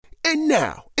And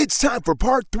now, it's time for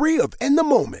part 3 of In the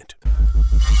Moment.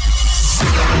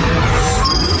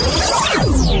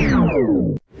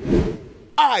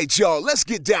 All right, y'all, let's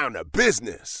get down to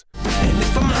business. And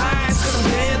if I'm high, it's 'cause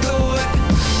I'm paying through it.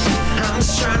 I'm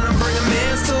just trying to bring a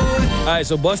man to it. All right,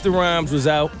 so Busta Rhymes was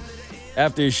out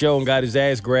after his show and got his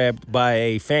ass grabbed by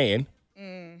a fan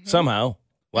somehow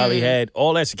while he had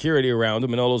all that security around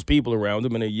him and all those people around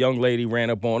him, and a young lady ran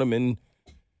up on him and,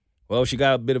 well, she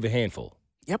got a bit of a handful.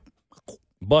 Yep.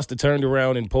 Busta turned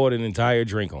around and poured an entire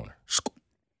drink on her.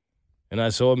 And I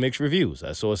saw mixed reviews.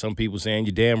 I saw some people saying,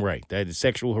 you're damn right. That is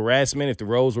sexual harassment. If the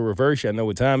roles were reversed, y'all know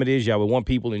what time it is. Y'all would want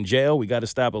people in jail. We got to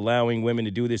stop allowing women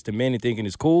to do this to men and thinking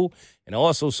it's cool. And I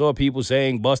also saw people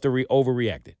saying Busta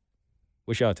overreacted.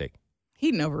 What's y'all take?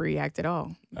 He didn't overreact at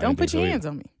all. Don't put your hands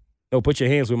on me. No, put your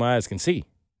hands where my eyes can see.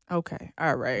 Okay.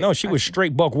 All right. No, she was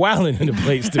straight buck wilding in the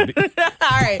place to be. All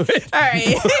right.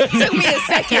 It took me a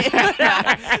second.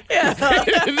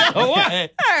 No, what?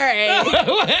 All right.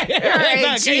 All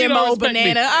right, GMO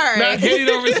banana. All right. Nah, Katie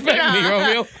don't respect me,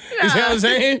 Romeo. You see what I'm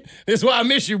saying? This is why I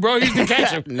miss you, bro. You used to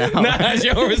catch him. Nah,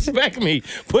 you don't respect me.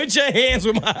 Put your hands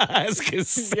where my eyes can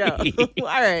see. Yo, all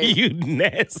right. You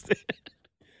nasty.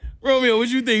 Romeo, what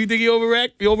you think? You think he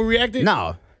overreacted?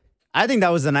 No. I think that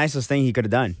was the nicest thing he could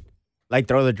have done. Like,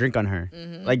 throw the drink on her.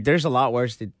 Mm-hmm. Like, there's a lot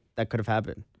worse that could have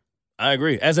happened. I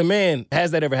agree. As a man,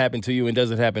 has that ever happened to you, and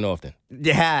does it happen often?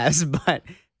 Yes, but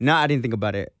no, I didn't think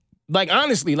about it. Like,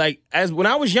 honestly, like, as when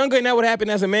I was younger and that would happen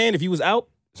as a man, if you was out,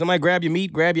 somebody grab your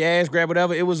meat, grab your ass, grab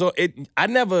whatever, I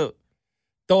never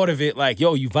thought of it like,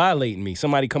 yo, you violating me.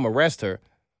 Somebody come arrest her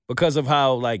because of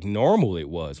how, like, normal it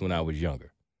was when I was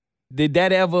younger. Did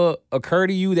that ever occur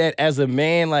to you that as a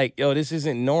man, like, yo, this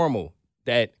isn't normal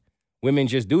that women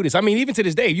just do this? I mean, even to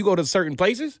this day, if you go to certain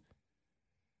places,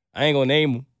 I ain't gonna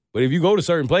name them, but if you go to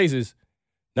certain places,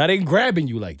 now they grabbing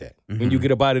you like that. Mm-hmm. When you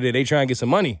get up out of there, they try and get some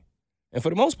money. And for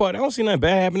the most part, I don't see nothing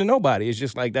bad happen to nobody. It's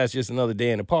just like that's just another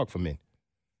day in the park for men.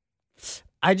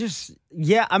 I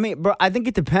mean, bro, I think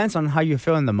it depends on how you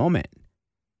feel in the moment.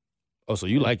 Oh, so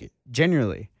you like it?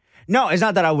 Genuinely. No, it's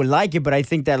not that I would like it, but I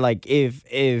think that, like,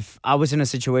 if I was in a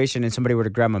situation and somebody were to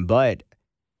grab my butt,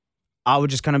 I would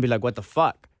just kind of be like, what the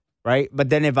fuck? Right? But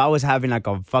then if I was having, like,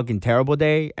 a fucking terrible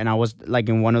day and I was, like,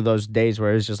 in one of those days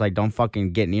where it's just like, don't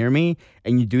fucking get near me,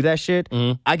 and you do that shit,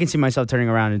 I can see myself turning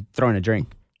around and throwing a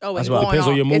drink. Oh, as and well. going Depends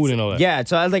on off. your mood and all that. Yeah,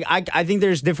 so I think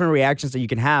there's different reactions that you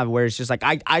can have where it's just like,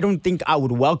 I don't think I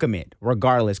would welcome it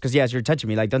regardless. Because, yes, you're touching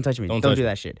me. Like, don't touch me. Don't do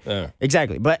that shit. Yeah.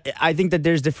 Exactly. But I think that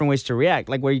there's different ways to react.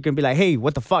 Like, where you can be like, hey,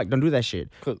 what the fuck? Don't do that shit.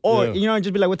 Or,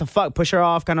 just be like, what the fuck? Push her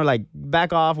off, kind of like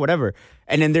back off, whatever.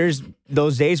 And then there's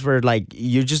those days where, like,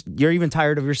 you're even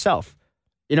tired of yourself.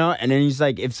 And then he's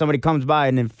like, if somebody comes by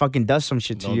and then fucking does some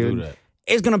shit to Don't you, do that.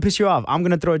 it's going to piss you off. I'm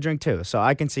going to throw a drink too. So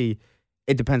I can see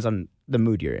it depends on the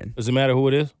mood you're in. Does it matter who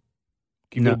it is?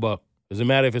 Keep No. it a buck. Does it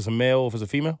matter if it's a male or if it's a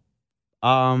female?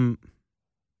 I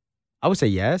would say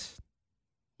yes.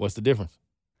 What's the difference?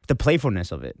 The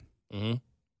playfulness of it. Mm-hmm.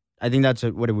 I think that's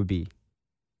what it would be.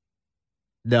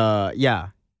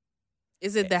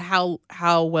 Is it the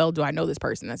how well do I know this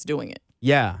person that's doing it?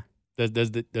 Yeah.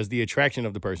 Does the attraction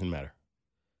of the person matter?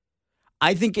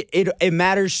 I think it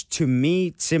matters to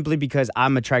me simply because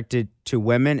I'm attracted to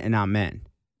women and not men.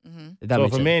 Mm-hmm. If that So makes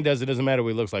if a sense. man does it, doesn't matter what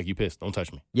he looks like. You pissed. Don't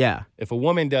touch me. Yeah. If a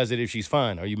woman does it, if she's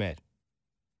fine, are you mad?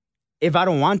 If I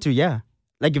don't want to, yeah.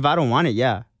 Like, if I don't want it,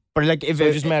 yeah. But, like, if So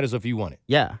it just matters if you want it.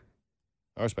 yeah.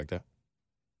 I respect that.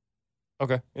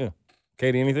 Okay, yeah.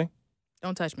 Katie, anything?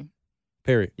 Don't touch me.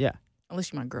 Period.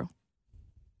 Unless you're my girl.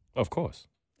 Of course.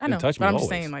 I know. touch but me I'm just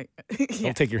always. saying, like,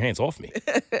 Don't take your hands off me.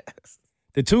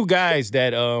 The two guys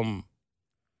that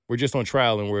were just on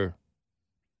trial and were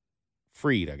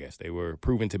freed, I guess. They were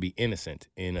proven to be innocent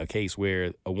in a case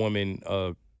where a woman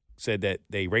said that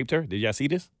they raped her. Did y'all see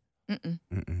this? Mm-mm.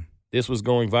 This was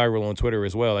going viral on Twitter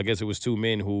as well. I guess it was two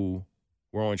men who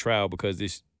were on trial because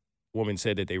this woman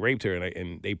said that they raped her,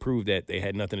 and they proved that they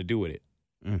had nothing to do with it.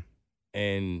 Mm.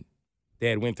 And they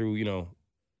had went through,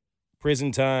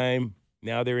 prison time.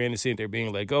 Now they're innocent. They're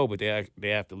being let go, but they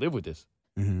have to live with this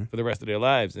Mm-hmm. for the rest of their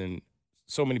lives. And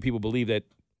so many people believe that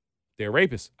they're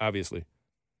rapists, obviously.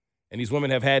 And these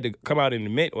women have had to come out and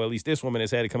admit, or at least this woman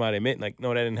has had to come out and admit, like, no,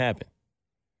 that didn't happen.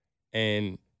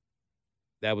 And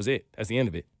that was it. That's the end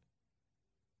of it.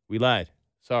 We lied.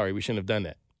 Sorry, we shouldn't have done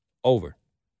that. Over.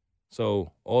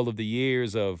 So all of the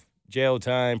years of jail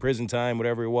time, prison time,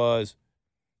 whatever it was,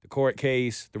 the court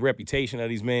case, the reputation of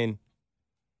these men,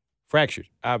 fractured,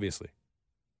 obviously.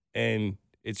 And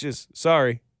it's just,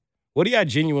 sorry. What do y'all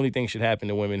genuinely think should happen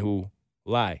to women who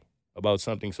lie about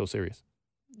something so serious?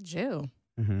 Jail.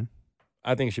 Mm-hmm.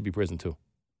 I think it should be prison too.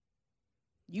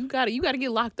 You gotta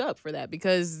get locked up for that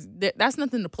because that's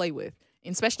nothing to play with,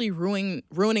 and especially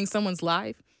ruining someone's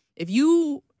life. If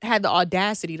you had the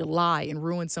audacity to lie and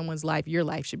ruin someone's life, your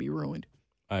life should be ruined.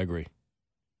 I agree.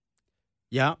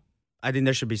 Yeah, I think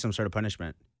there should be some sort of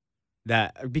punishment.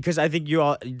 Because I think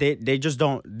they just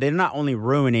don't. They're not only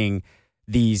ruining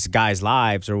these guys'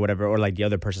 lives or whatever, or like the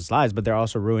other person's lives, but they're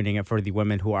also ruining it for the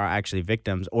women who are actually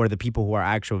victims or the people who are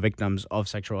actual victims of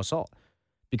sexual assault.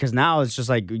 Because now it's just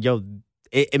like, yo,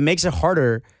 it makes it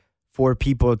harder for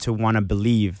people to want to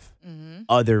believe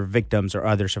other victims or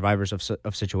other survivors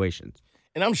of situations.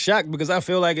 And I'm shocked because I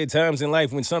feel like at times in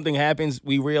life when something happens,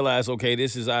 we realize, okay,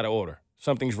 this is out of order.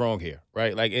 Something's wrong here,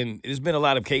 right? Like, and there's been a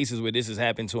lot of cases where this has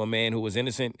happened to a man who was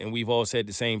innocent, and we've all said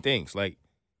the same things. Like,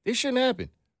 this shouldn't happen.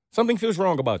 Something feels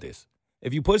wrong about this.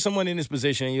 If you put someone in this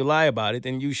position and you lie about it,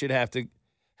 then you should have to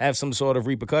have some sort of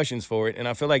repercussions for it. And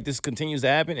I feel like this continues to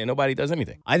happen and nobody does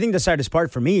anything. I think the saddest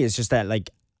part for me is just that, like,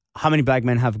 how many black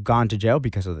men have gone to jail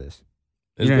because of this?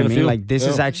 You know what I mean? Like, this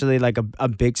is actually like a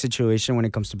big situation when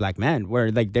it comes to black men,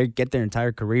 where like they get their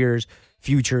entire careers,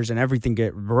 futures, and everything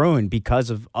get ruined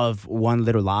because of one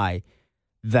little lie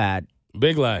that.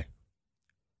 Big lie.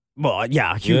 Well,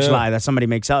 yeah, a huge lie that somebody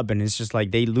makes up, and it's just like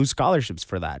they lose scholarships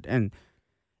for that. And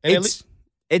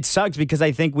it sucks because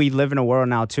I think we live in a world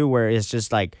now too where it's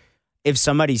just like if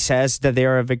somebody says that they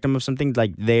are a victim of something,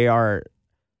 like they are,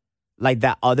 like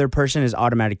that other person is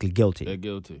automatically guilty. They're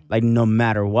guilty. Like no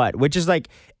matter what, which is like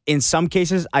in some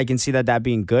cases I can see that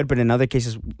being good, but in other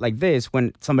cases like this,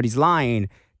 when somebody's lying,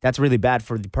 that's really bad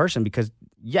for the person because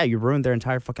you ruined their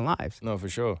entire fucking lives. No, for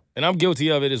sure. And I'm guilty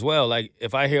of it as well. Like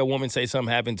if I hear a woman say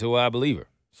something happened to her, I believe her.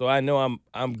 So I know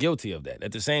I'm guilty of that.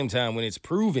 At the same time, when it's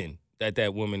proven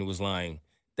that woman was lying,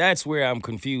 that's where I'm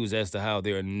confused as to how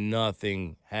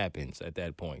nothing happens at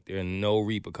that point. There are no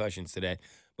repercussions to that.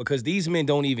 Because these men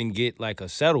don't even get like a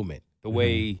settlement the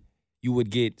way you would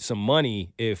get some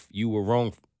money if you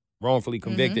were wrongfully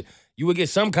convicted. You would get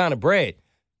some kind of bread.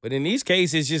 But in these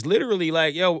cases, it's just literally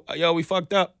like, yo, we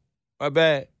fucked up. My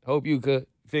bad. Hope you could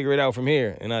figure it out from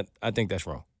here. And I think that's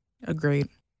wrong. Agreed.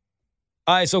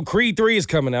 All right, so Creed 3 is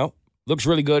coming out. Looks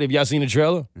really good. Have y'all seen the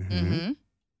trailer? Mm-hmm.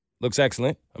 Looks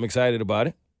excellent. I'm excited about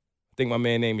it. I think my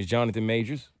man's name is Jonathan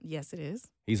Majors. Yes, it is.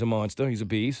 He's a monster. He's a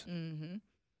beast. Mm-hmm.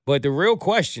 But the real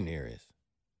question here is,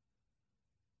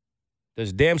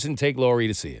 does Damson take Lori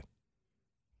to see it?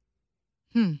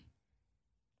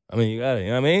 I mean, you got it. You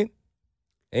know what I mean?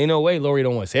 Ain't no way Lori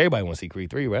don't want to see. Everybody want to see Creed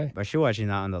 3, right? But she watching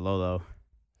that on the low.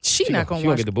 She's not gonna she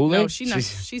watch gonna get the bootleg? No,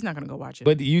 she's not gonna go watch it.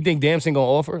 But do you think Damson gonna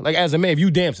offer? Like, as a man, if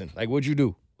you Damson, like, what'd you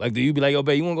do? Like, do you be like, yo,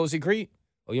 babe, you want to go see Creed?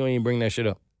 Or you don't even bring that shit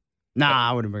up? Nah,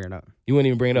 I wouldn't bring it up. You wouldn't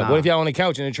even bring it up? Nah. What if y'all on the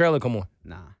couch and the trailer come on?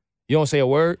 Nah. You don't say a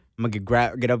word? I'm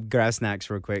gonna get up, grab snacks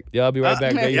real quick. Yeah, I'll be right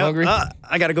back. Babe. You hungry?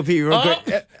 I gotta go pee real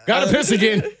quick. Gotta piss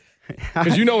again.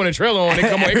 Because you know when the trailer on, it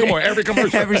come on every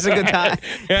commercial. Every single time.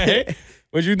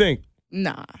 What you think?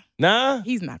 Nah.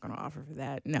 He's not gonna offer for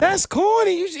that. No. That's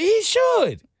corny. He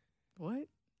should. What?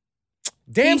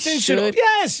 Damson He should. should.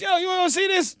 Yes. Yo, you want to see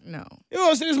this? No. You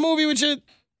want to see this movie with your...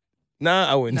 Nah,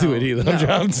 I wouldn't do it either. No.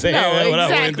 I'm saying what I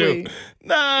wouldn't do.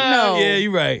 Nah. No. Yeah,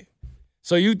 you're right.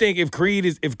 So you think if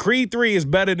Creed 3 is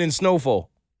better than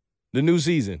Snowfall, the new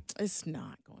season? It's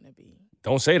not going to be.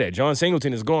 Don't say that. John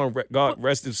Singleton is gone. God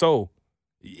rest his soul.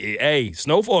 Hey,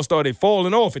 Snowfall started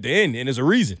falling off at the end, and there's a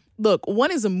reason. Look,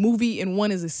 one is a movie and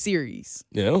one is a series.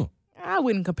 Yeah. I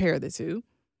wouldn't compare the two.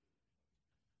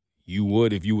 You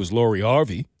would if you was Lori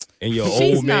Harvey and your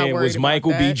She's old not man worried was about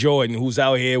Michael B. that. Jordan, who's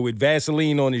out here with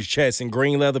Vaseline on his chest and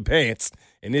green leather pants,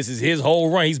 and this is his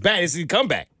whole run. He's back. This is his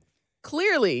comeback.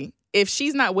 Clearly, if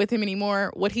she's not with him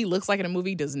anymore, what he looks like in a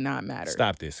movie does not matter.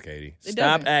 Stop this, Katie. It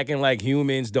Stop doesn't. acting like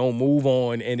humans don't move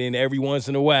on, and then every once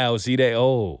in a while see that,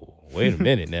 oh, wait a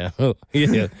minute now.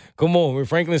 Yeah, come on. When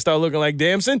Franklin start looking like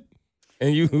Damson,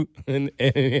 and you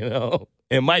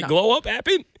and Mike Glow Up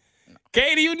happened?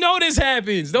 Katie, you know this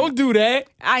happens. Don't do that.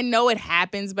 I know it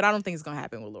happens, but I don't think it's going to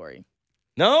happen with Lori.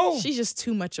 No? She's just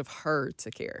too much of her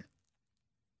to care.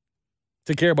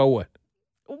 To care about what?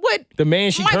 What The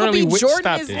man she Michael currently B. with. Jordan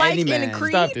Stop is this. like Any in man.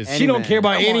 Creed? Stop this. Any She don't man. care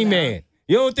about Come any on now. man.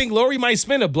 You don't think Lori might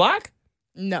spin a block?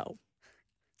 No.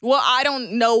 Well, I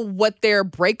don't know what their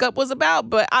breakup was about,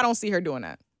 but I don't see her doing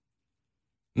that.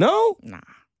 No? Nah.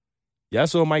 Y'all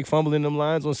saw Mike fumbling them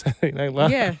lines on Saturday Night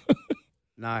Live? Yeah.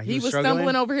 Nah, He was struggling.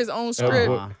 stumbling over his own Oh,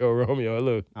 script. Romeo,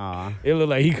 look. Aw. It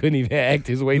looked like he couldn't even act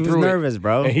his way He was through nervous, it.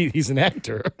 bro. And he's an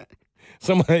actor.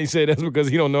 Somebody said that's because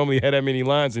he don't normally have that many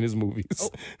lines in his movies. Oh.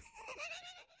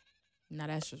 Now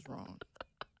that's just wrong.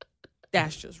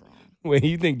 That's just wrong. When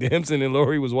you think Damson and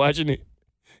Lori was watching it?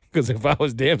 Because if I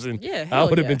was Damson, Yeah, I hell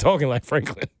would have yeah. been talking like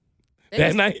Franklin.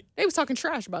 that night. They was talking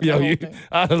trash about Yo, that whole thing.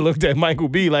 I done looked at Michael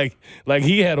B like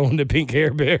he had on the pink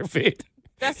hair bear fit.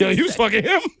 That's Yo, you was insane. fucking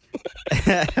him?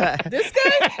 This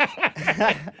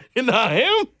guy? Nah,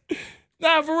 him?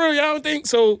 Nah, for real, y'all don't think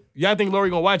so? Y'all think Lori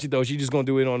gonna watch it though? She just gonna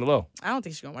do it on the low. I don't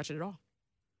think she's gonna watch it at all.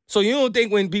 So you don't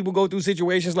think when people go through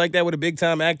situations like that with a big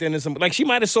time actor and some like she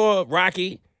might have saw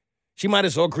Rocky, she might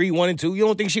have saw Creed 1 and 2. You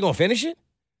don't think she gonna finish it?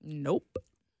 Nope.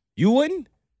 You wouldn't?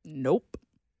 Nope.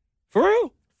 For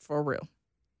real? For real.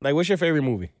 Like, what's your favorite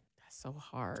movie? That's so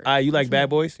hard. You like Bad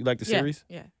Boys? You like the Yeah, series?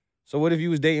 Yeah. So what if you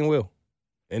was dating Will,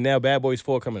 and now Bad Boys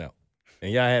 4 coming out,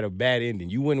 and y'all had a bad ending?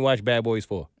 You wouldn't watch Bad Boys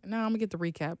 4? No, I'm gonna get the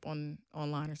recap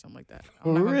online or something like that. For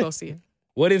I'm not gonna real? go see it.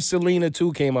 What if Selena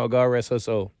 2 came out? God rest her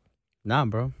soul. Nah,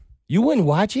 bro. You wouldn't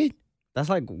watch it? That's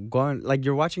like going like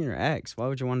you're watching your ex. Why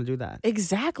would you want to do that?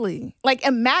 Exactly. Like,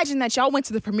 imagine that y'all went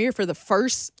to the premiere for the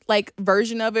first like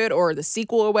version of it or the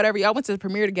sequel or whatever. Y'all went to the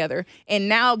premiere together, and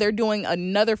now they're doing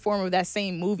another form of that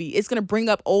same movie. It's gonna bring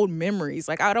up old memories.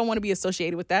 Like, I don't want to be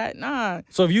associated with that. Nah,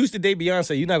 So if you used to date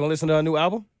Beyonce, you're not gonna listen to her new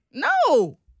album?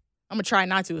 no. I'm gonna try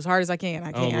not to as hard as I can.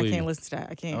 I don't can't. I believe can't you. listen to that.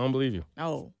 I I can't. don't believe you.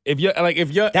 No. If your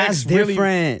That's ex really,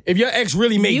 different. if your ex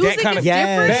really made Music that kind is of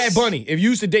Yes. Bad Bunny, if you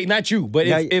used to date, not you, but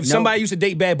Yeah, if no. somebody used to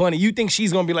date Bad Bunny, you think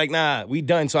she's gonna be like, nah, we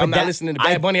done, so I'm not that- listening to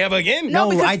Bad Bunny ever again? No, No,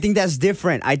 because- I think that's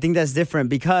different. I think that's different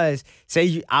because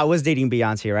I was dating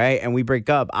Beyonce, right? And we break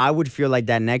up. I would feel like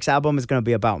that next album is gonna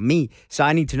be about me. So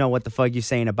I need to know what the fuck you're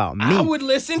saying about me. I would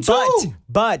listen too.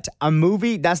 But a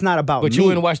movie that's not about But me. you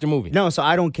wouldn't watch the movie. No, so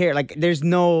I don't care. Like, there's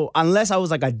no unless I was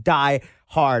like a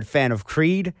die-hard fan of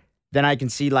Creed, then I can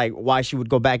see like why she would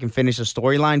go back and finish a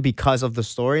storyline because of the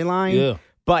storyline. Yeah.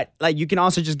 But like you can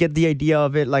also just get the idea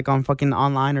of it like on fucking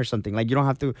online or something. Like you don't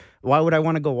have to. Why would I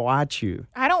want to go watch you?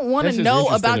 I don't want This to is know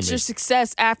interesting about to me. your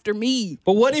success after me.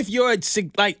 But what if you're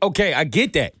like, okay, I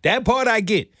get that. That part I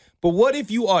get. But what if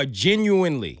you are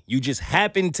genuinely, you just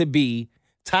happen to be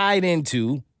tied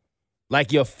into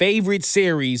like your favorite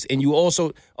series and you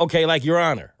also, okay, like Your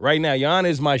Honor. Right now, Your Honor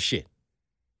is my shit.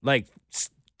 Like,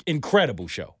 incredible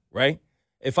show, right?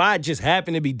 If I just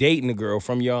happen to be dating a girl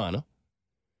from Your Honor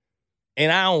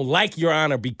and I don't like Your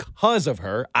Honor because of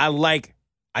her, I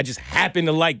just happen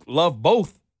to love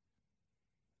both.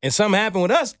 And something happened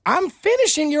with us, I'm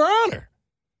finishing Your Honor.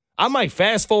 I might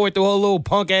fast forward through her little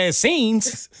punk ass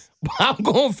scenes, but I'm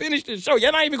gonna finish the show.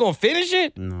 You're not even gonna finish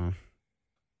it? No.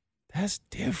 That's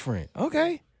different.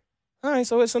 Okay. All right,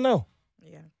 so it's a no.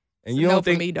 Yeah. And It's you a no don't for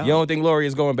think me, dog. you don't think Lori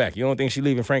is going back. You don't think she's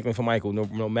leaving Franklin for Michael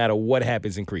no matter what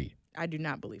happens in Creed. I do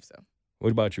not believe so.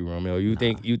 What about you, Romeo? You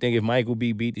think if Michael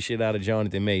B beat the shit out of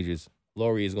Jonathan Majors,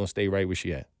 Lori is gonna stay right where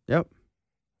she at? Yep.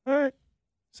 All right.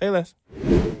 Say less.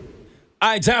 All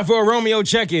right, time for a Romeo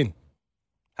check-in.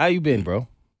 How you been, bro?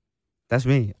 That's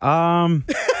me.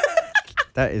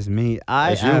 That is me.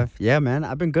 That's you? Yeah, man.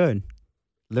 I've been good.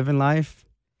 Living life,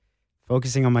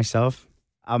 focusing on myself.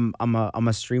 I'm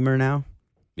a streamer now.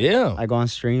 Yeah. I go on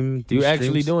stream. do You actually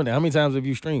streams. doing that? How many times have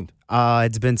you streamed?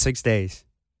 It's been 6 days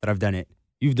that I've done it.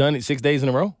 You've done it 6 days in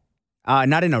a row?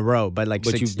 Not in a row, but like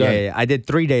But 6. you've done it. Yeah, I did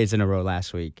 3 days in a row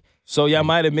last week. So y'all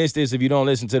might have missed this if you don't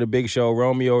listen to the big show.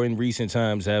 Romeo in recent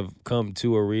times have come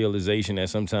to a realization that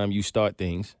sometimes you start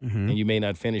things and you may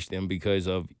not finish them because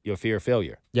of your fear of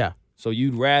failure. Yeah. So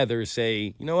you'd rather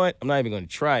say, you know what, I'm not even going to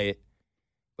try it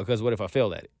because what if I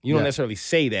fail at it? You don't Yeah. necessarily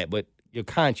say that, but your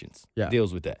conscience Yeah.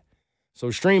 deals with that.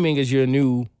 So streaming is your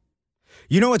new...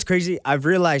 You know what's crazy? I've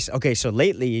realized, okay, so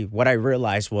lately what I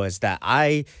realized was that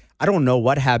I don't know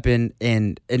what happened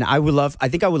and I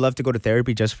think I would love to go to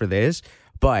therapy just for this,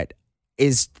 but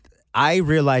I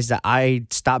realized that I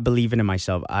stopped believing in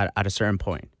myself at a certain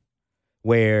point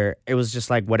where it was just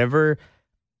like whatever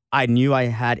I knew I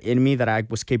had in me that I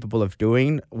was capable of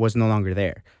doing was no longer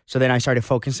there. So then I started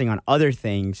focusing on other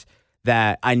things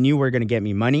that I knew were going to get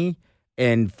me money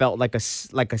and felt like a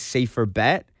safer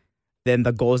bet than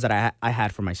the goals that I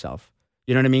had for myself.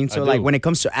 You know what I mean? So I like do. when it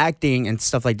comes to acting and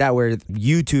stuff like that, where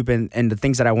YouTube and the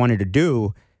things that I wanted to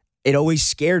do, it always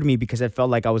scared me because it felt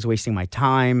like I was wasting my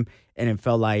time and it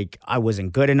felt like I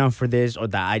wasn't good enough for this or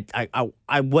that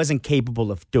I wasn't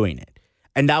capable of doing it.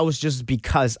 And that was just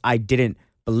because I didn't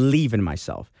believe in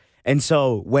myself. And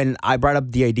so when I brought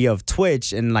up the idea of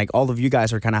Twitch and like all of you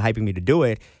guys were kind of hyping me to do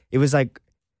it, it was like,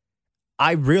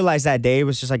 I realized that day, it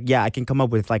was just like, yeah, I can come up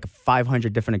with like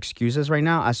 500 different excuses right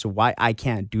now as to why I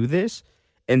can't do this.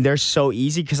 And they're so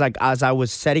easy because like as I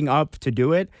was setting up to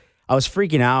do it, I was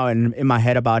freaking out and in my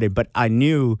head about it, but I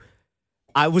knew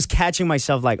I was catching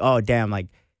myself like, oh, damn, like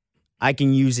I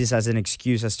can use this as an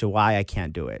excuse as to why I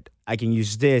can't do it. I can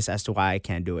use this as to why I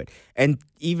can't do it. And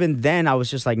even then I was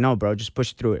just like, no, bro, just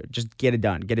push through it. Just get it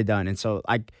done. And so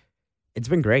like, it's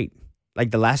been great.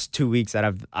 Like the last 2 weeks that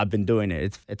I've been doing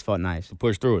it, it's felt nice. To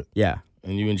push through it. Yeah,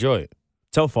 And you enjoy it.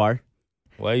 so far.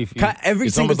 Why you Every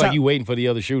it's single almost like time- you waiting for the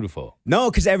other shoe to fall. No,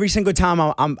 because every single time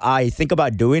I think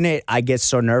about doing it, I get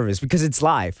so nervous because it's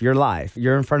live. You're live.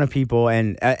 You're in front of people,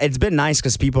 and it's been nice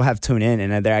because people have tuned in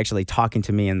and they're actually talking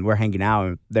to me, and we're hanging out,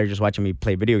 and they're just watching me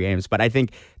play video games. But I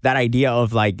think that idea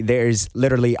of like there's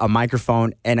literally a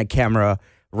microphone and a camera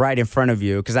right in front of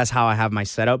you, because that's how I have my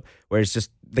setup, where it's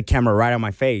just the camera right on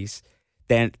my face.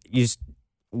 Then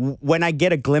when I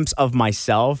get a glimpse of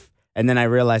myself, and then I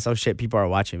realize, oh shit, people are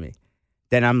watching me.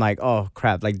 Then I'm like, oh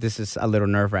crap, like this is a little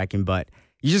nerve-wracking, but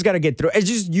you just got to get through. It's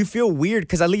just, you feel weird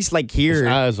because at least like here. There's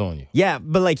eyes on you. Yeah,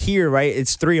 but like here, right,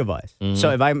 it's 3 of us.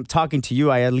 So if I'm talking to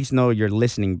you, I at least know you're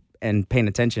listening and paying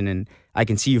attention, and I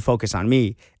can see you focus on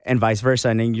me, and vice versa,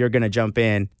 and then you're going to jump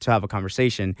in to have a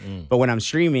conversation. But when I'm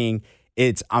streaming,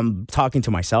 I'm talking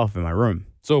to myself in my room.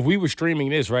 So if we were streaming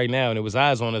this right now and it was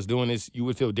eyes on us doing this, you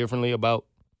would feel differently about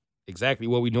exactly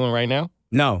what we're doing right now?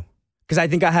 No, because I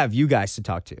think I have you guys to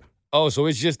talk to. Oh, so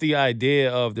it's just the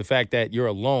idea of the fact that you're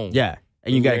alone. Yeah,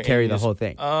 and you got to You're carry in the this- whole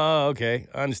thing. Oh, okay.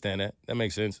 I understand that. That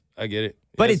makes sense. I get it.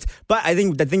 But Yes. but I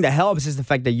think the thing that helps is the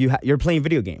fact that you're playing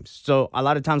video games. So a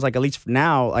lot of times, like at least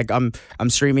now, like I'm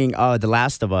streaming The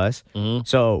Last of Us.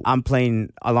 So I'm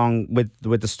playing along with the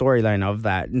storyline of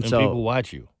that, and and so people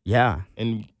watch you. yeah,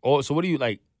 And so what do you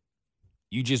like?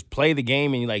 You just play the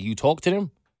game and you talk to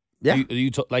them? yeah,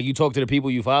 You talk to the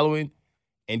people you following,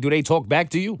 and do they talk back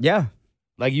to you? yeah.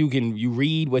 Like you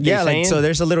read what Yeah, they're saying? like so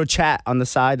there's a little chat on the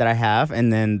side that I have,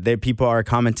 and then people are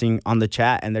commenting on the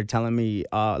chat, and they're telling me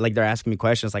like they're asking me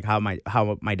questions like how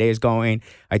my day is going.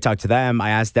 I talk to them, I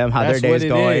ask them how That's their day is what it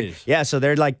going. is. Yeah, so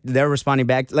they're responding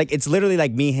back. Like it's literally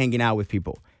like me hanging out with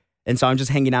people. And so I'm just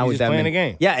hanging out You're with just them. playing and- the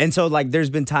game. Yeah, and so like there's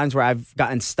been times where I've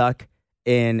gotten stuck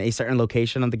in a certain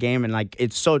location of the game, and like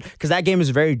it's so because that game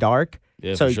is very dark.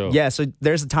 Yeah, so for sure. yeah, so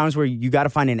there's times where you got to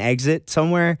find an exit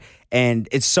somewhere, and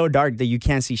it's so dark that you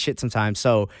can't see shit sometimes.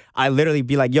 So I literally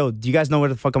be like, "Yo, do you guys know where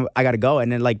the fuck I gotta go?"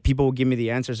 And then like people will give me the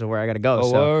answers of where I gotta go.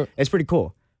 Oh, so word. it's pretty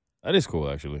cool. That is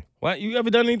cool, actually. Why you ever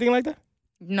done anything like that?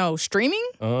 No, streaming?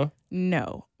 Uh-huh.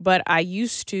 No, but I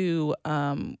used to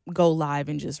go live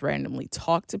and just randomly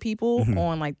talk to people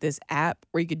on like this app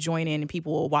where you could join in and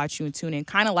people will watch you and tune in.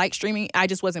 Kind of like streaming. I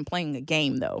just wasn't playing a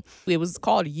game though. It was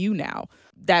called You Now.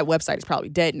 That website is probably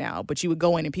dead now, but you would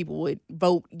go in and people would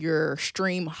vote your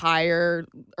stream higher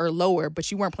or lower,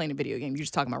 but you weren't playing a video game. You're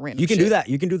just talking about random You can shit. do that.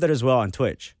 You can do that as well on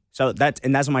Twitch. So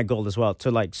that's my goal as well.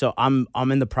 So I'm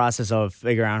in the process of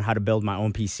figuring out how to build my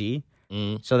own PC.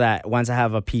 So that once I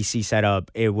have a PC set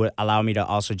up, it would allow me to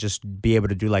also just be able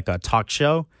to do like a talk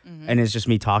show, and it's just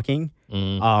me talking,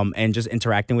 and just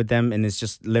interacting with them, and it's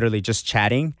just literally just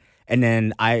chatting. And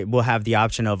then I will have the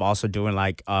option of also doing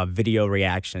like video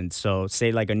reactions. So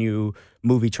say like a new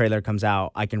movie trailer comes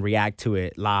out, I can react to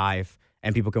it live,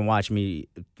 and people can watch me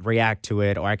react to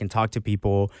it, or I can talk to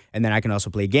people, and then I can also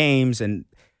play games. And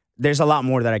there's a lot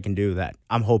more that I can do that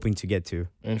I'm hoping to get to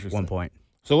at Interesting. one point.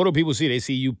 So what do people see? They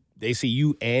see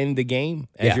you and the game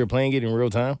as Yeah. you're playing it in real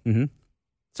time?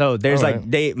 So there's All like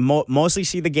right. they mostly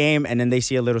see the game, and then they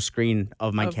see a little screen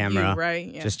of my Of you, camera, right?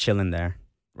 Yeah. just chilling there,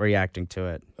 reacting to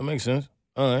it. That makes sense.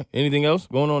 All right. Anything else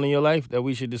going on in your life that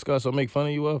we should discuss or make fun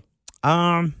of you of?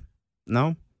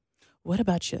 No, What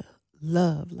about your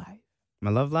love life?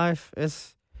 my love life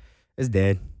is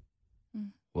dead.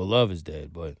 Well, love is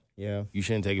dead, but Yeah, you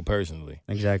shouldn't take it personally.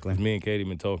 exactly. 'Cause me and Katie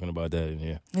been talking about that in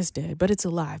here. It's dead, but it's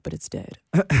alive, but it's dead.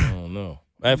 I don't know.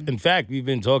 In fact, we've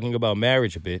been talking about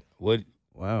marriage a bit.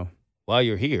 Wow. While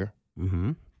you're here,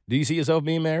 Mm-hmm. do you see yourself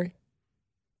being married?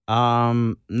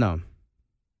 No.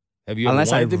 Have you ever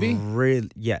Unless I wanted to be? really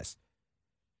yes.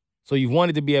 So you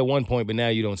wanted to be at one point, but now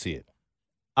you don't see it.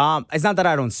 It's not that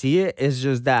I don't see it. It's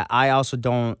just that I also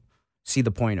don't see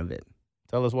the point of it.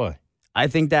 Tell us why. I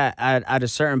think that at a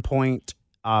certain point,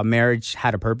 marriage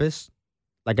had a purpose.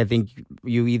 Like I think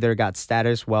you either got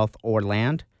status, wealth, or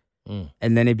land,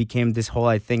 and then it became this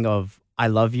whole thing of I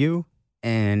love you,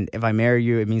 and if I marry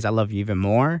you, it means I love you even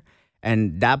more.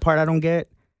 And that part I don't get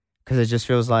because it just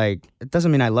feels like it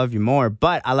doesn't mean I love you more,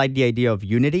 but I like the idea of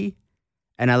unity,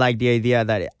 and I like the idea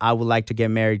that I would like to get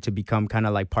married to become kind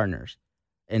of like partners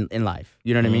in life.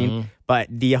 You know what I mean? But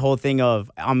the whole thing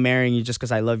of I'm marrying you just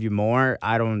because I love you more,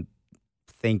 I don't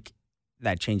think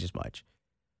that changes much.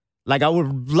 Like I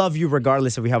would love you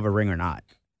regardless if we have a ring or not.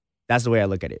 That's the way I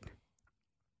look at it.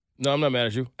 No, I'm not mad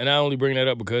at you. And I only bring that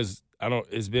up because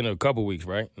it's been a couple weeks,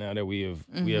 right? Now that we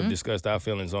have discussed our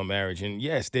feelings on marriage. And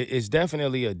yes, it's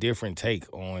definitely a different take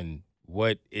on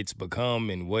what it's become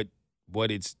and what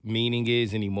what its meaning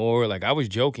is anymore. Like, I was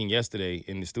joking yesterday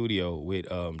in the studio with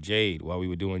Jade while we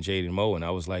were doing Jade and Mo, and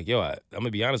I was like, yo, I'm going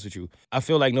to be honest with you. I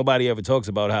feel like nobody ever talks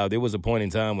about how there was a point in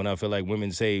time when I feel like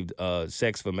women saved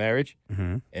sex for marriage,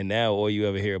 and now all you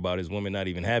ever hear about is women not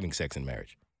even having sex in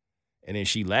marriage. And then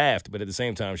she laughed, but at the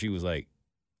same time, she was like,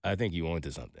 I think you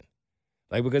onto something.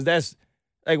 Like, because that's,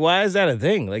 like, why is that a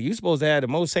thing? Like, you're supposed to have the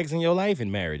most sex in your life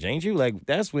in marriage, ain't you? Like,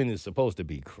 that's when it's supposed to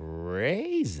be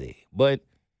crazy. But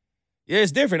yeah,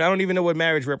 it's different. I don't even know what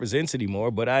marriage represents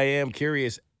anymore, but I am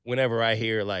curious whenever I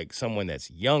hear, like, someone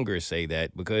that's younger say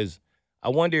that, because I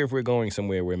wonder if we're going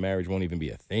somewhere where marriage won't even be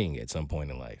a thing at some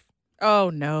point in life. Oh,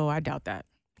 no, I doubt that.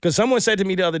 Because someone said to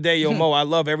me the other day, yo, Mo, I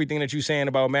love everything that you're saying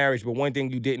about marriage, but one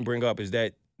thing you didn't bring up is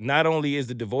that not only is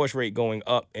the divorce rate going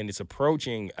up, and it's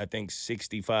approaching, I think,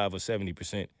 65 or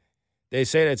 70%, they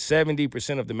say that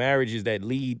 70% of the marriages that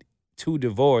lead to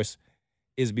divorce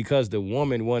is because the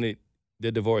woman wanted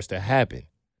the divorce to happen.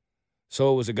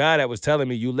 So it was a guy that was telling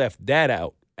me you left that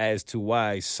out as to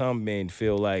why some men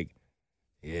feel like,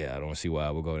 yeah, I don't see why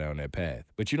I would go down that path.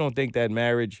 But you don't think that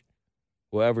marriage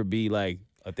will ever be like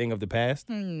a thing of the past?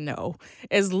 No.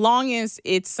 As long as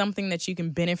it's something that you can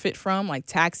benefit from, like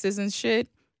taxes and shit,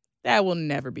 that will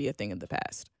never be a thing of the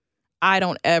past. I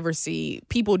don't ever see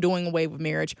people doing away with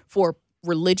marriage for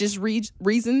religious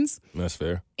reasons. That's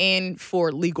fair. And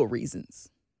for legal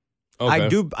reasons. Okay.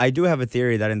 I do have a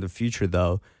theory that in the future,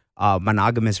 though,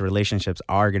 monogamous relationships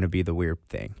are going to be the weird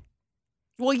thing.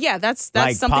 Well, yeah, that's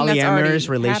like something that's already polyamorous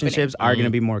relationships happening. are going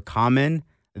to be more common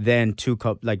than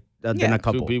than a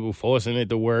couple. Two people forcing it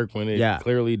to work when it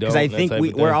clearly don't. Because I that think type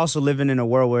of we're thing. also living in a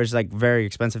world where it's like very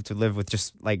expensive to live with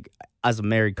just like as a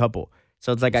married couple.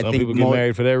 So it's like Some I think people get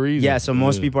married for that reason. Yeah, so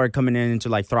most people are coming into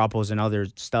like throuples and other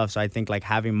stuff. So I think like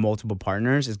having multiple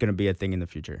partners is going to be a thing in the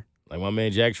future. Like my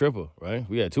man Jack Tripper, right?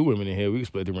 We had two women in here. We can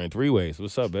split the rent 3 ways.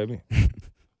 What's up, baby?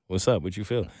 What's up? What you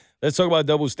feel? Let's talk about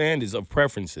double standards of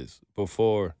preferences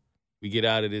before we get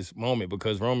out of this moment.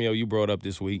 Because, Romeo, you brought up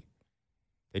this week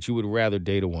that you would rather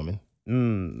date a woman.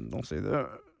 Don't say that.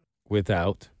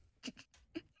 Without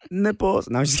nipples.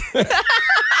 No, I'm just kidding.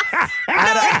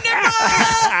 I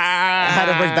had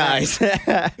to break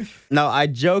the ice. No, I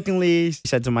jokingly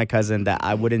said to my cousin that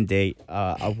I wouldn't date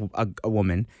a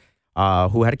woman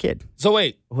who had a kid. So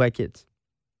wait. Who had kids.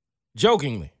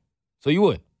 Jokingly. So you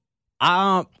would?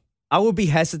 I would be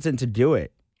hesitant to do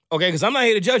it. Okay, because I'm not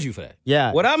here to judge you for that.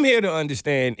 Yeah. What I'm here to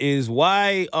understand is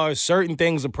why are certain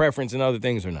things a preference and other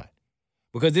things are not?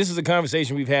 Because this is a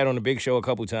conversation we've had on the Big Show a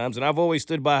couple times, and I've always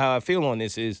stood by how I feel on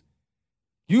this is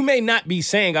you may not be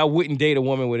saying I wouldn't date a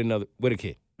woman with a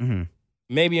kid. Mm-hmm.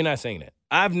 Maybe you're not saying that.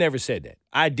 I've never said that.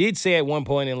 I did say at one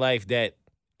point in life that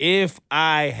if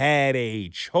I had a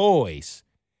choice,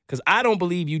 because I don't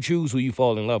believe you choose who you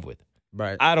fall in love with.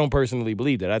 Right. I don't personally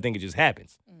believe that. I think it just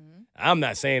happens. Mm-hmm. I'm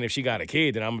not saying if she got a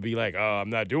kid, then I'm going to be like, oh, I'm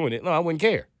not doing it. No, I wouldn't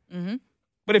care. Mm-hmm.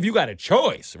 But if you got a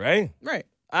choice, right? Right.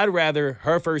 I'd rather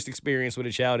her first experience with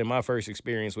a child and my first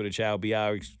experience with a child be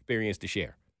our experience to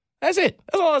share. That's it.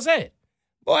 That's all I said.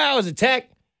 Boy, I was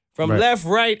attacked from left,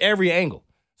 right, every angle.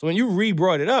 So when you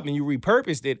re-brought it up and you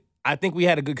repurposed it, I think we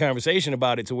had a good conversation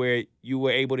about it to where you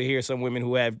were able to hear some women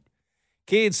who have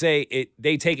kids say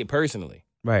they take it personally.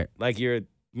 Right. Like you're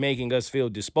making us feel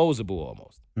disposable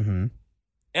almost. Mm-hmm.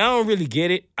 And I don't really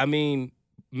get it. I mean,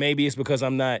 maybe it's because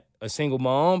I'm not a single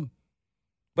mom,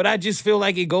 but I just feel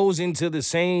like it goes into the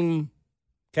same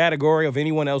category of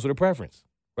anyone else with a preference,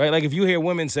 right? Like if you hear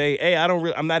women say, hey,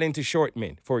 I'm not into short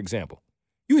men, for example.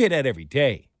 You hear that every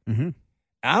day. Mm-hmm.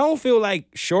 I don't feel like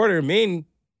shorter men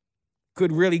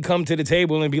could really come to the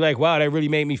table and be like, wow, that really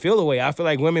made me feel a way. I feel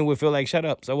like women would feel like, shut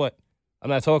up, so what? I'm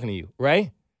not talking to you,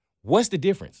 right? What's the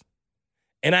difference?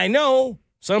 And I know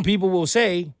some people will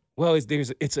say, well,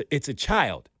 it's a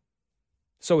child,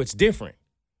 so it's different.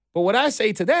 But what I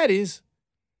say to that is,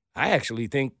 I actually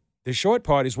think the short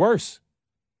part is worse.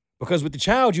 Because with the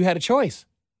child, you had a choice.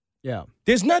 Yeah.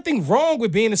 There's nothing wrong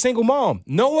with being a single mom.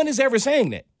 No one is ever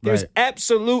saying that. There's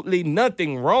absolutely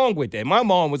nothing wrong with that. My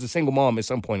mom was a single mom at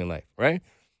some point in life, right?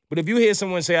 But if you hear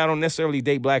someone say, I don't necessarily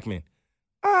date black men,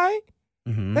 all right,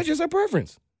 that's just her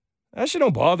preference. That shit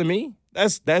don't bother me.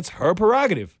 That's her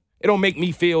prerogative. It don't make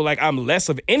me feel like I'm less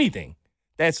of anything.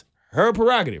 That's her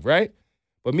prerogative, right?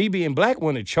 But me being black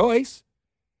wasn't a choice.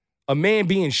 A man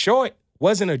being short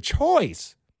wasn't a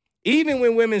choice. Even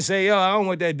when women say, oh, I don't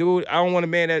want that dude. I don't want a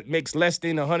man that makes less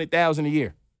than $100,000 a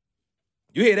year.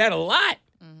 You hear that a lot.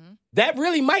 Mm-hmm. That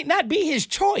really might not be his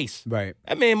choice. Right.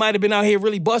 That man might have been out here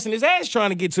really busting his ass trying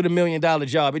to get to the $1 million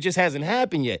job. It just hasn't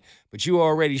happened yet. But you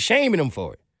already shaming him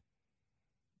for it.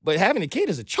 But having a kid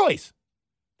is a choice.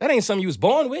 That ain't something you was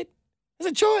born with. It's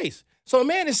a choice. So a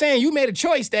man is saying you made a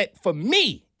choice that for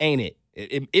me ain't it.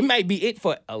 It might be it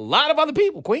for a lot of other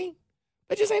people, Queen,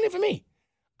 but just ain't it for me.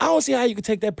 I don't see how you could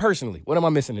take that personally. What am I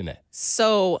missing in that?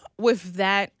 So with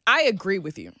that, I agree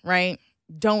with you, right?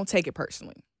 Don't take it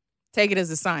personally. Take it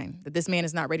as a sign that this man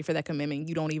is not ready for that commitment.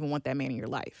 You don't even want that man in your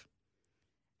life.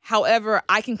 However,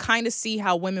 I can kind of see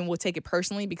how women will take it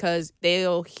personally because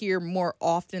they'll hear more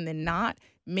often than not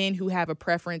men who have a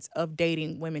preference of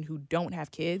dating women who don't have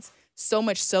kids, so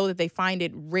much so that they find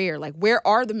it rare. Like, where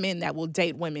are the men that will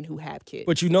date women who have kids?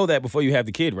 But you know that before you have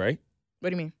the kid, right? What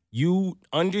do you mean? You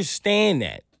understand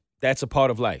that. That's a part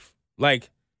of life.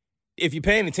 Like, if you're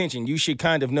paying attention, you should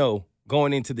kind of know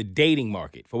going into the dating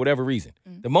market for whatever reason.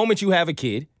 The moment you have a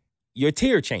kid, your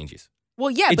tier changes.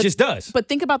 Well, yeah. It just does. But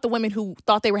think about the women who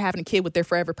thought they were having a kid with their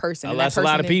forever person. That's a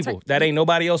lot of people. That ain't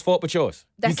nobody else's fault but yours.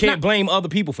 You can't blame other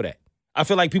people for that. I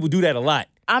feel like people do that a lot.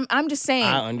 I'm just saying.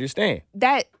 I understand.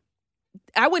 That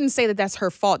I wouldn't say that that's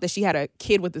her fault that she had a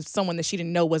kid with someone that she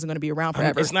didn't know wasn't going to be around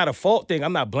forever. It's not a fault thing.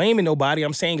 I'm not blaming nobody.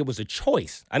 I'm saying it was a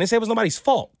choice. I didn't say it was nobody's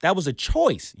fault. That was a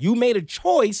choice. You made a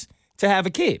choice to have a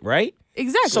kid, right?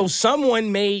 Exactly. So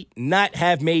someone may not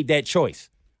have made that choice.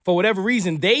 For whatever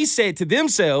reason, they said to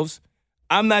themselves,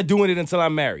 I'm not doing it until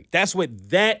I'm married. That's what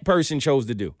that person chose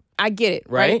to do. I get it,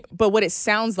 Right? right? But what it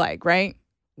sounds like, right?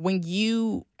 When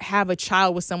you have a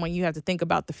child with someone, you have to think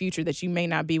about the future that you may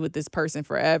not be with this person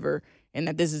forever and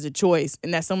that this is a choice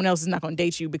and that someone else is not going to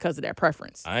date you because of their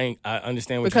preference. I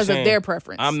understand what because you're saying. of their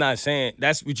preference. I'm not saying,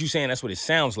 that's what you're saying, that's what it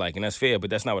sounds like, and that's fair, but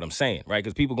that's not what I'm saying, right?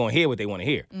 Because people going to hear what they want to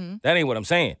hear. That ain't what I'm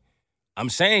saying. I'm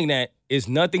saying that there's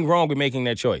nothing wrong with making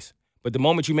that choice. But the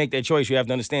moment you make that choice, you have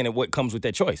to understand that what comes with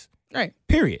that choice. Right.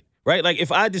 Period. Right? Like,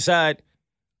 if I decide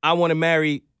I want to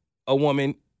marry a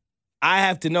woman, I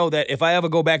have to know that if I ever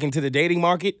go back into the dating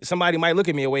market, somebody might look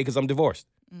at me away because I'm divorced.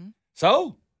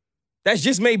 So that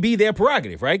just may be their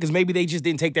prerogative, right? Because maybe they just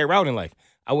didn't take that route in life.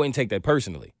 I wouldn't take that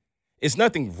personally. It's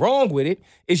nothing wrong with it.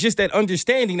 It's just that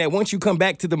understanding that once you come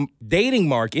back to the dating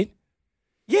market,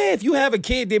 yeah, if you have a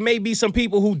kid, there may be some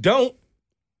people who don't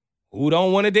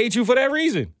want to date you for that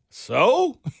reason.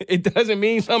 So it doesn't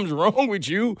mean something's wrong with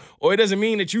you, or it doesn't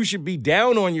mean that you should be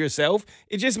down on yourself.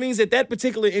 It just means that that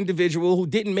particular individual who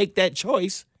didn't make that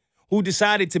choice, who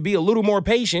decided to be a little more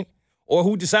patient, or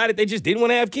who decided they just didn't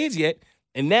want to have kids yet,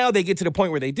 and now they get to the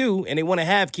point where they do, and they want to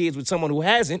have kids with someone who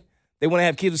hasn't. They want to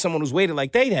have kids with someone who's waited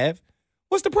like they have.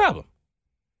 What's the problem?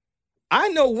 I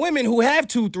know women who have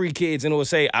 2-3 kids and will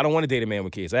say, I don't want to date a man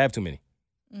with kids. I have too many.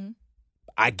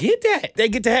 I get that. They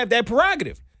get to have that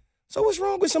prerogative. So what's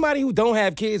wrong with somebody who don't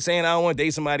have kids saying, I don't want to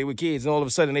date somebody with kids, and all of a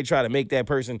sudden they try to make that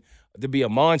person to be a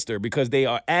monster because they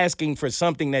are asking for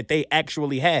something that they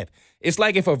actually have. It's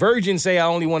like if a virgin say, I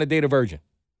only want to date a virgin.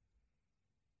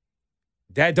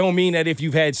 That don't mean that if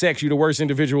you've had sex, you're the worst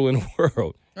individual in the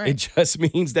world. Right. It just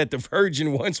means that the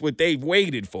virgin wants what they've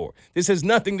waited for. This has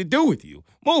nothing to do with you.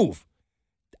 Move.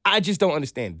 I just don't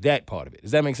understand that part of it.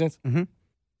 Does that make sense? Mm-hmm.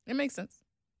 It makes sense.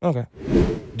 Okay.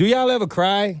 Do y'all ever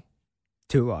cry?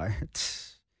 2 are.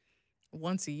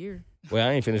 Once a year. Well,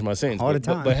 I ain't finished my sentence. All the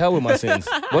time. But hell with my sentence.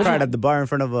 I cried at the bar in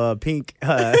front of a pink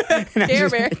Care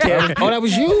Bear. Oh, that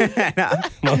was you?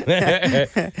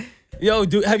 Yo,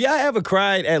 have y'all ever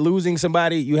cried at losing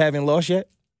somebody you haven't lost yet?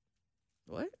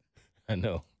 What? I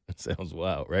know. It sounds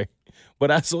wild, right?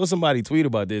 But I saw somebody tweet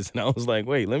about this, and I was like,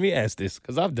 wait, let me ask this,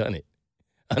 because I've done it.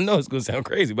 I know it's going to sound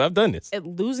crazy, but I've done this. At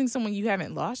losing someone you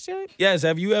haven't lost yet? Yes.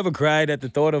 Have you ever cried at the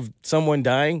thought of someone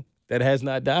dying that has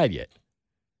not died yet?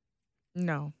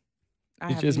 No.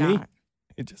 It's just me?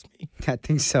 It's just me. I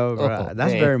think so, bro. Oh,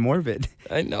 That's man. very morbid.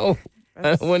 I know.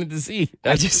 I wanted to see.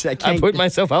 I can't. I put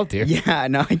myself out there. Yeah,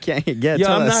 no, I can't. Yeah, Yo,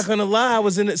 tell I'm us. not gonna lie.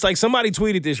 It's like somebody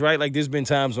tweeted this, right? Like, there's been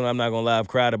times when I'm not gonna lie, I've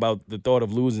cried about the thought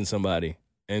of losing somebody,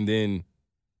 and then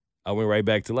I went right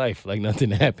back to life, like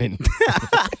nothing happened.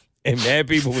 And mad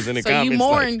people was in the so comments. you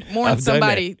mourned I've done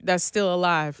somebody that. that's still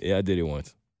alive. Yeah, I did it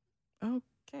once.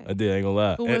 Okay. I did. I ain't gonna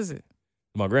lie. Who was it?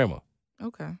 My grandma.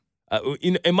 Okay.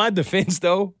 In my defense,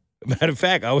 though, matter of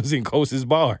fact, I was in Coast's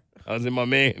bar. I was in my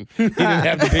man. He didn't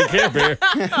have the big Care Bear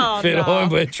fit on,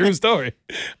 but true story.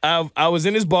 I was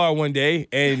in his bar one day,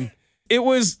 and it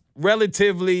was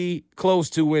relatively close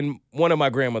to when one of my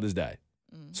grandmothers died.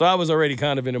 So I was already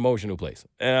kind of in an emotional place,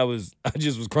 and I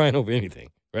just was crying over anything,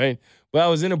 right? But I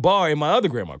was in a bar, and my other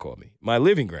grandma called me, my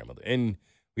living grandmother, and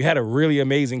we had a really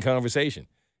amazing conversation.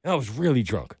 And I was really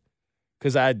drunk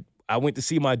because I went to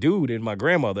see my dude, and my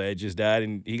grandmother had just died,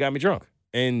 and he got me drunk.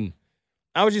 And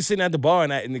I was just sitting at the bar,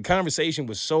 and the conversation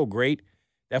was so great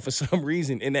that for some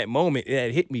reason in that moment, it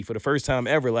had hit me for the first time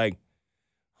ever, like,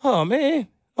 oh, man,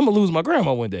 I'm going to lose my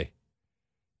grandma one day.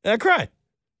 And I cried.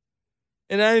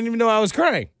 And I didn't even know I was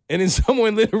crying. And then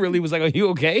someone literally was like, "Are you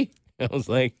okay?" I was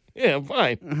like, "Yeah, I'm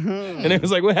fine." And it was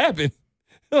like, "What happened?"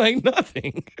 Like,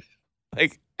 nothing.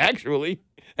 Like, actually,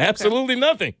 absolutely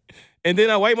nothing. And then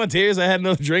I wiped my tears. I had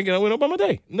another drink, and I went on by my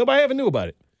day. Nobody ever knew about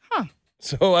it. Huh.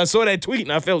 So I saw that tweet,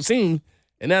 and I felt seen.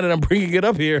 And now that I'm bringing it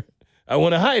up here, I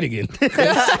want to hide again.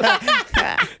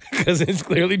 Because it's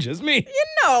clearly just me. You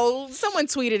know, someone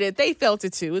tweeted it. They felt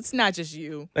it too. It's not just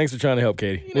you. Thanks for trying to help,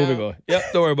 Katie. You know. Moving on. Yep,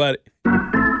 don't worry about it.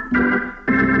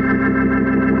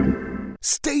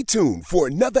 Stay tuned for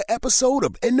another episode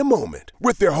of In the Moment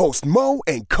with their host Mo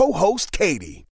and co-host Katie.